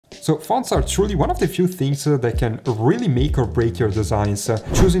So fonts are truly one of the few things that can really make or break your designs.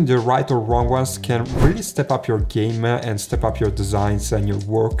 Choosing the right or wrong ones can really step up your game and step up your designs and your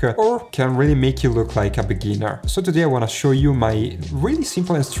work, or can really make you look like a beginner. So today I want to show you my really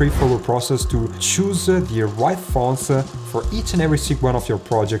simple and straightforward process to choose the right fonts for each and every single one of your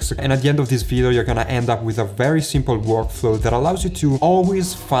projects. And at the end of this video, you're gonna end up with a very simple workflow that allows you to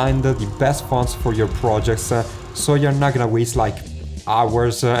always find the best fonts for your projects, so you're not gonna waste like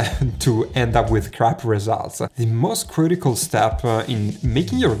hours to end up with crap results. The most critical step in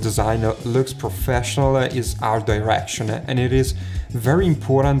making your design looks professional is art direction, and it is very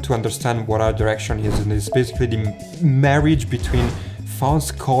important to understand what art direction is, and it's basically the marriage between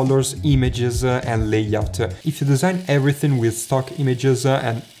fonts, colors, images, and layout. If you design everything with stock images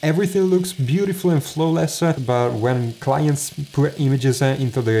and everything looks beautiful and flawless, but when clients put images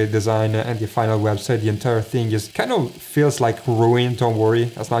into the design and the final website, the entire thing is kind of feels like ruined. Don't worry,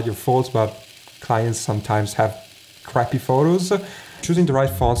 that's not your fault, but clients sometimes have crappy photos. Choosing the right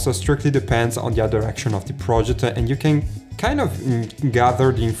fonts strictly depends on the art direction of the project, and you can kind of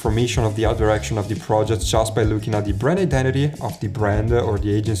gather the information of the art direction of the project just by looking at the brand identity of the brand or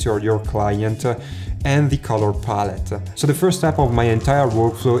the agency or your client and the color palette. So the first step of my entire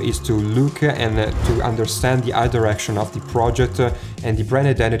workflow is to look and to understand the art direction of the project and the brand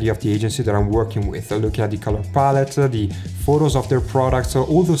identity of the agency that I'm working with. Looking at the color palette, the photos of their products,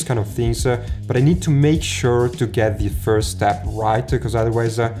 all those kind of things. But I need to make sure to get the first step right, because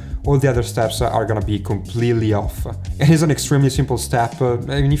otherwise all the other steps are gonna be completely off. It is an extremely simple step,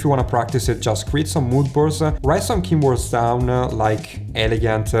 and if you want to practice it, just create some mood boards, write some keywords down like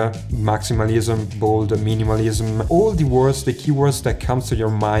elegant, maximalism, bold, minimalism, all the words, the keywords that comes to your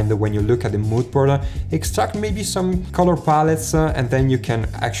mind when you look at the mood board. Extract maybe some color palettes, and then you can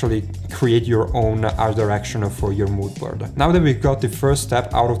actually create your own art direction for your mood board. Now that we've got the first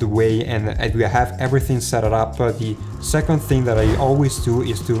step out of the way and we have everything set up, the second thing that I always do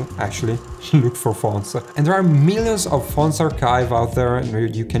is to actually look for fonts. And there are millions of fonts archive out there.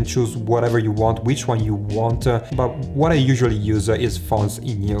 You can choose whatever you want, which one you want, but what I usually use is fonts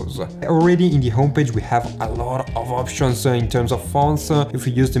in use. Already in the homepage we have a lot of options in terms of fonts. If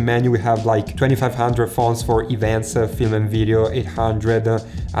we use the menu, we have like 2500 fonts for events, film and video, 800,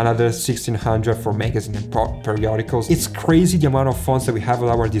 another 1600 for magazine and periodicals. It's crazy the amount of fonts that we have at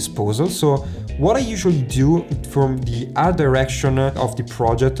our disposal. So what I usually do from the art direction of the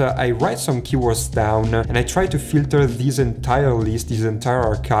project, I write some keywords down and I try to filter this entire list, this entire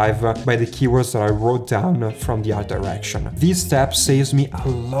archive by the keywords that I wrote down from the art direction. This step saves me a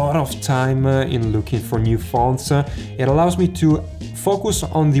lot of time in looking for new fonts. It allows me to focus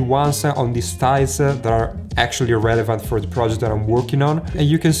on the ones, on the styles that are actually relevant for the project that I'm working on. And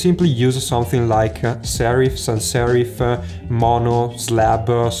you can simply use something like serif, sans serif, mono, slab,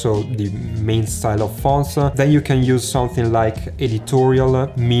 so the main style of fonts. Then you can use something like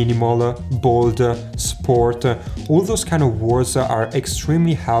editorial, minimal, bold, sport. All those kind of words are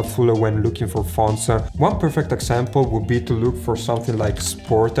extremely helpful when looking for fonts. One perfect example would be to look for something like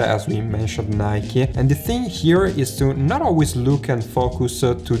sport, as we mentioned Nike. And the thing here is to not always look and focus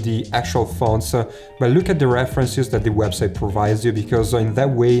to the actual fonts, but look at the references that the website provides you, because in that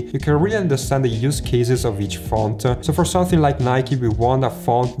way you can really understand the use cases of each font. So for something like Nike, we want a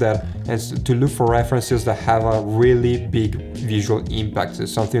font that has to look for references that have a really big visual impact. So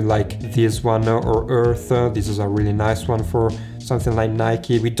something like this one or Earth. This is a really nice one for something like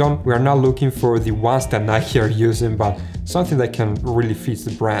Nike. We are not looking for the ones that Nike are using, but something that can really fit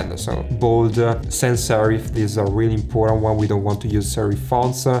the brand. So bold, sans serif, this is a really important one. We don't want to use serif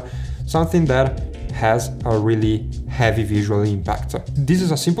fonts. Something that has a really heavy visual impact. This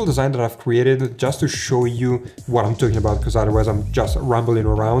is a simple design that I've created just to show you what I'm talking about, because otherwise I'm just rambling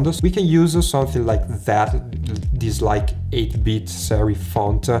around. We can use something like that, this like 8-bit serif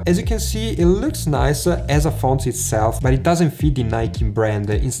font. As you can see, it looks nice as a font itself, but it doesn't fit the Nike brand.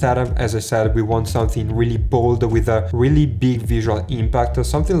 Instead of, as I said, we want something really bold with a really big visual impact,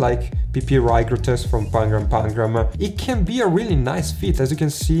 something like PP Rigrutes from Pangram Pangram. It can be a really nice fit. As you can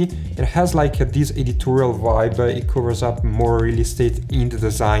see, it has like this editorial vibe. It covers up more real estate in the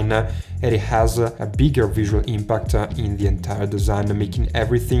design, and it has a bigger visual impact in the entire design, making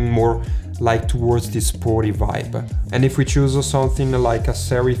everything more like towards this sporty vibe. And if we choose something like a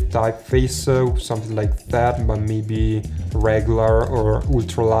serif typeface, something like that, but maybe regular or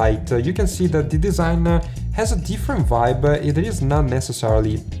ultralight, you can see that the design has a different vibe. It is not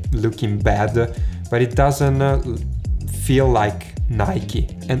necessarily looking bad, but it doesn't feel like Nike,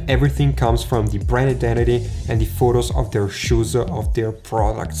 and everything comes from the brand identity and the photos of their shoes, of their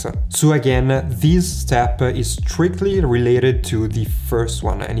products. So again, this step is strictly related to the first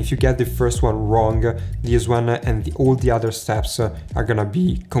one, and if you get the first one wrong, this one and all the other steps are gonna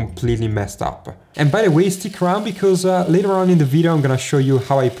be completely messed up. And by the way, stick around because later on in the video I'm gonna show you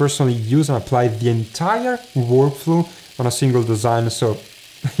how I personally use and apply the entire workflow on a single design, so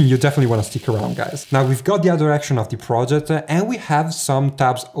you definitely want to stick around, guys. Now we've got the other direction of the project and we have some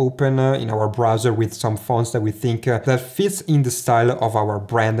tabs open in our browser with some fonts that we think that fits in the style of our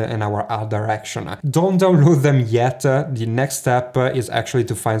brand and our art direction. Don't download them yet. The next step is actually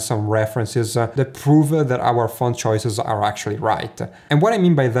to find some references that prove that our font choices are actually right. And what I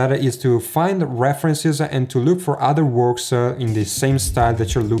mean by that is to find references and to look for other works in the same style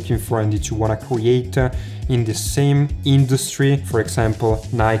that you're looking for and that you want to create in the same industry, for example,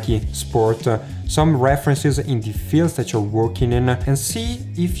 Nike, sport, some references in the fields that you're working in, and see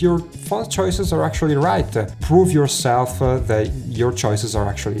if your font choices are actually right. Prove yourself that your choices are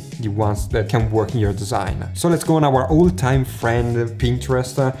actually the ones that can work in your design. So let's go on our all-time friend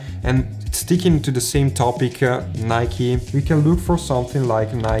Pinterest and sticking to the same topic, Nike, we can look for something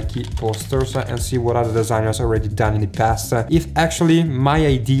like Nike posters and see what other designers already done in the past. If actually my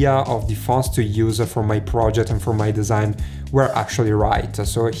idea of the fonts to use for my project and for my design were actually right.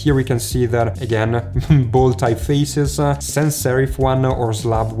 So here we can see that again, bold typefaces, sans serif one or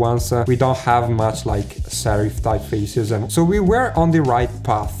slab ones. We don't have much like serif typefaces, and so we were on the right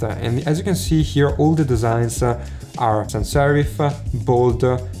path. And as you can see here, all the designs are sans serif, bold,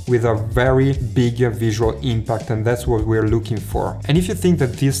 with a very big visual impact, and that's what we're looking for. And if you think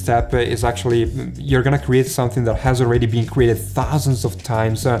that this step is actually, you're gonna create something that has already been created thousands of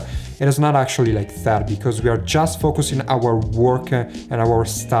times, it is not actually like that, because we are just focusing our work and our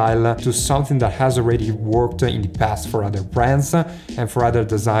style to something that has already worked in the past for other brands and for other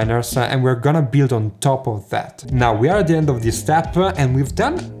designers, and we're gonna build on top of that. Now we are at the end of this step and we've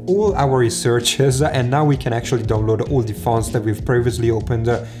done all our researches, and now we can actually download all the fonts that we've previously opened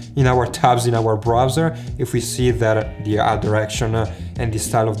in our tabs in our browser if we see that the art direction and the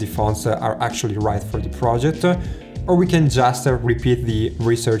style of the fonts are actually right for the project. Or we can just repeat the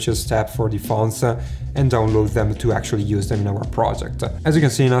research step for the fonts and download them to actually use them in our project. As you can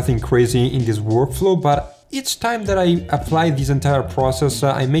see, nothing crazy in this workflow, but each time that I apply this entire process,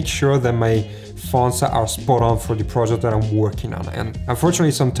 I make sure that my fonts are spot on for the project that I'm working on. And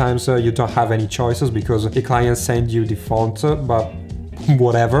unfortunately, sometimes you don't have any choices because the client sends you the font, but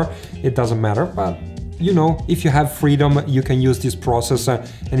whatever, it doesn't matter. But you know, if you have freedom, you can use this process,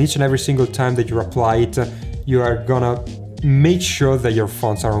 and each and every single time that you apply it, you are gonna make sure that your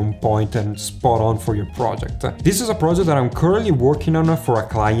fonts are on point and spot on for your project. This is a project that I'm currently working on for a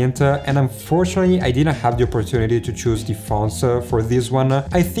client, and unfortunately I didn't have the opportunity to choose the fonts for this one.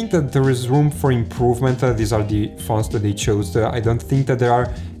 I think that there is room for improvement. These are the fonts that they chose. I don't think that they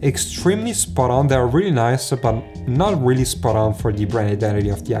are extremely spot on. They are really nice, but not really spot on for the brand identity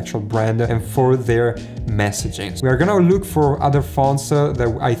of the actual brand and for their messaging. We are gonna look for other fonts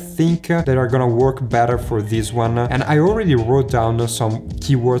that I think that are gonna work better for this one, and I already wrote down some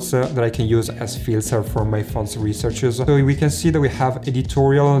keywords that I can use as filter for my fonts researches. So we can see that we have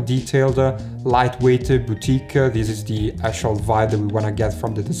editorial, detailed, lightweight, boutique. This is the actual vibe that we want to get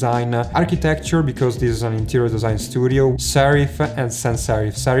from the design. Architecture, because this is an interior design studio. Serif and sans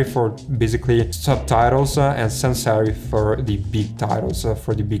serif. Serif for basically subtitles and sans serif for the big titles,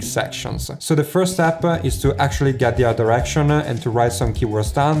 for the big sections. So the first step is to actually get the art direction and to write some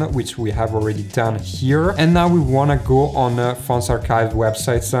keywords down, which we have already done here. And now we want to go on Fonts Archive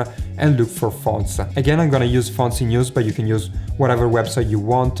websites and look for fonts. Again, I'm gonna use Fonts in Use, but you can use whatever website you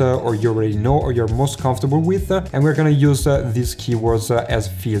want or you already know or you're most comfortable with. And we're gonna use these keywords as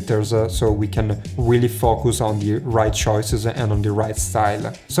filters so we can really focus on the right choices and on the right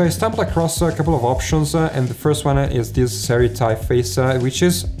style. So I stumbled across a couple of options, and the first one is this serif typeface, which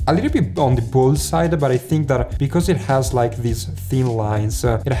is a little bit on the bold side, but I think that because it has like these thin lines,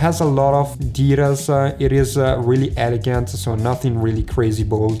 it has a lot of details, it is really elegant, so nothing really crazy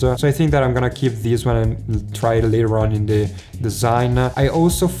bold. So I think that I'm gonna keep this one and try it later on in the design. I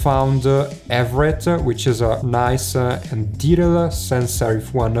also found Everett, which is a nice and detailed sans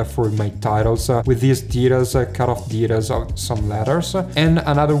serif one for my titles, with these details, cut off details of some letters, and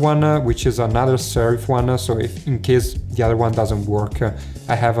another one which is another serif one, so if in case the other one doesn't work,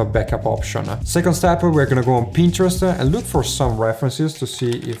 I have a backup option. Second step, we're gonna go on Pinterest and look for some references to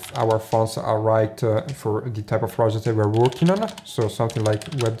see if our fonts are right for the type of project that we're working on. So something like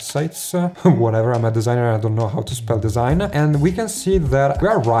websites, whatever, I'm a designer, I don't know how to spell design. And we can see that we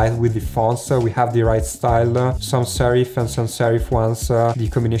are right with the fonts, we have the right style, some serif and sans serif ones, the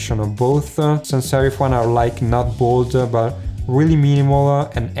combination of both. Sans serif one are like not bold, but really minimal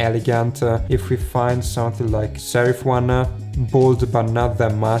and elegant. If we find something like serif one, bold but not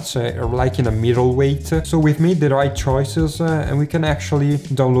that much, like in a middle weight. So we've made the right choices and we can actually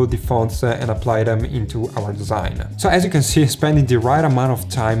download the fonts and apply them into our design. So as you can see, spending the right amount of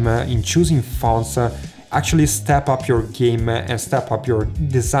time in choosing fonts actually step up your game and step up your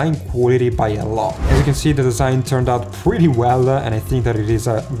design quality by a lot. As you can see, the design turned out pretty well, and I think that it is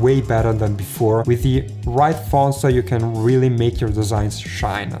way better than before. With the right fonts, you can really make your designs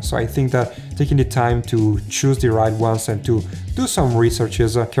shine. So I think that taking the time to choose the right ones and to do some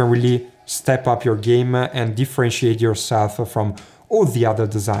researches can really step up your game and differentiate yourself from all the other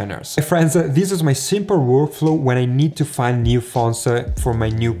designers. My friends, this is my simple workflow when I need to find new fonts for my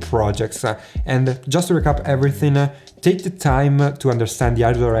new projects. And just to recap everything, take the time to understand the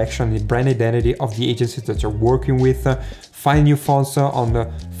art direction, the brand identity of the agencies that you're working with. Find new fonts on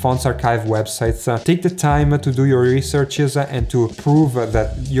the Fonts Archive websites. Take the time to do your researches and to prove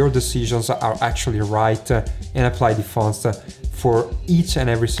that your decisions are actually right and apply the fonts for each and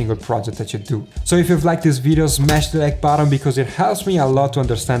every single project that you do. So if you've liked this video, smash the like button because it helps me a lot to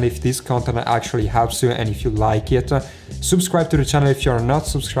understand if this content actually helps you and if you like it. Subscribe to the channel if you're not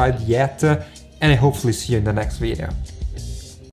subscribed yet, and I hopefully see you in the next video.